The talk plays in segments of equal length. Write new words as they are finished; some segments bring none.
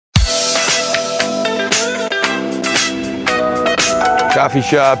coffee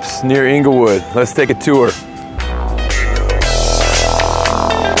shops near Englewood. Let's take a tour.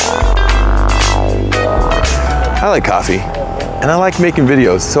 I like coffee and I like making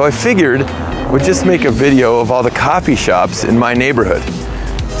videos, so I figured I would just make a video of all the coffee shops in my neighborhood.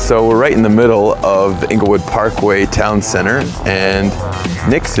 So we're right in the middle of Englewood Parkway Town Center, and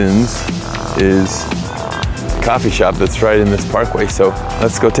Nixon's is a coffee shop that's right in this parkway, so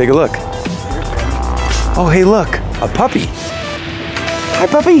let's go take a look. Oh, hey, look, a puppy. Hi,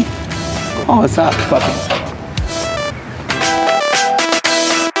 puppy. Oh, what's up, puppy?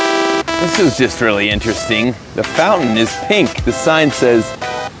 This is just really interesting. The fountain is pink. The sign says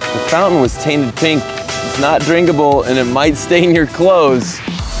the fountain was tainted pink. It's not drinkable and it might stain your clothes.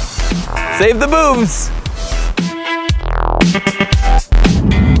 Save the boobs.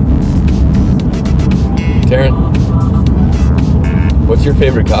 Taryn, what's your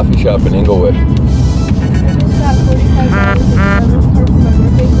favorite coffee shop in Englewood?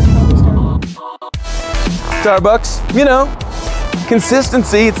 Starbucks, you know,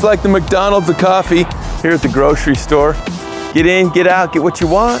 consistency. It's like the McDonald's of coffee here at the grocery store. Get in, get out, get what you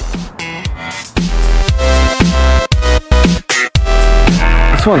want.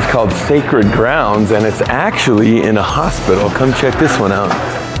 This one's called Sacred Grounds, and it's actually in a hospital. Come check this one out.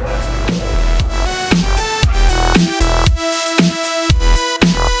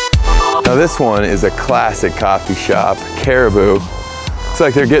 Now this one is a classic coffee shop, Caribou. Looks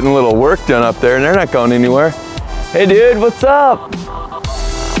like they're getting a little work done up there and they're not going anywhere. Hey dude, what's up?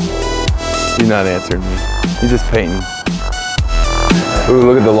 He's not answering me. He's just painting. Ooh,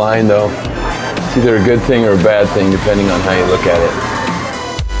 look at the line though. It's either a good thing or a bad thing depending on how you look at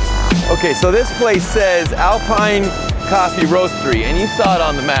it. Okay, so this place says Alpine Coffee Roastery, and you saw it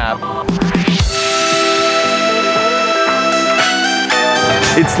on the map.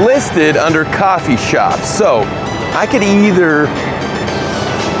 It's listed under coffee shops, so I could either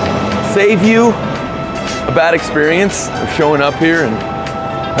save you a bad experience of showing up here and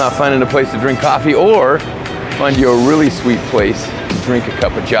not finding a place to drink coffee, or find you a really sweet place to drink a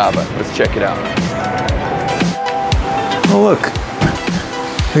cup of Java. Let's check it out. Oh look,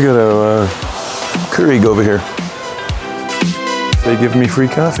 I got a Keurig over here. They give me free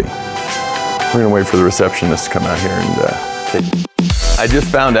coffee. We're gonna wait for the receptionist to come out here and take it. I just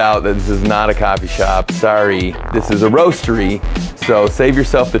found out that this is not a coffee shop. Sorry, this is a roastery, so save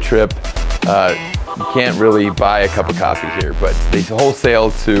yourself the trip. You can't really buy a cup of coffee here, but they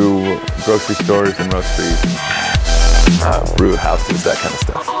wholesale to grocery stores and roasteries, and, brew houses, that kind of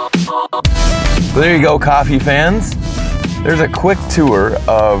stuff. So there you go, coffee fans. There's a quick tour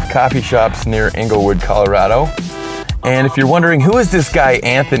of coffee shops near Englewood, Colorado. And if you're wondering, who is this guy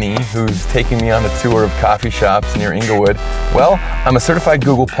Anthony who's taking me on a tour of coffee shops near Englewood? Well, I'm a certified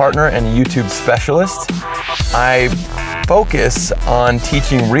Google partner and a YouTube specialist. I focus on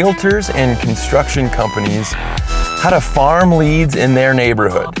teaching realtors and construction companies how to farm leads in their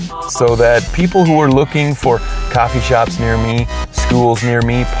neighborhood so that people who are looking for coffee shops near me, schools near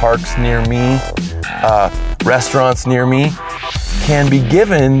me, parks near me, restaurants near me, can be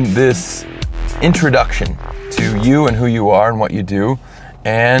given this introduction to you and who you are and what you do,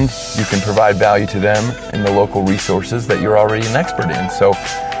 and you can provide value to them in the local resources that you're already an expert in. So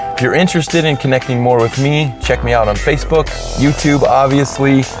if you're interested in connecting more with me, check me out on Facebook, YouTube,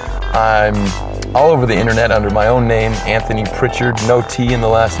 obviously. I'm all over the internet under my own name, Anthony Prichard, no T in the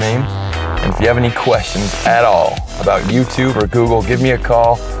last name. And if you have any questions at all about YouTube or Google, give me a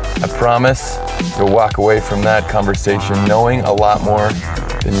call. I promise you'll walk away from that conversation knowing a lot more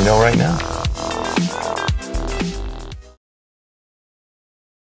than you know right now.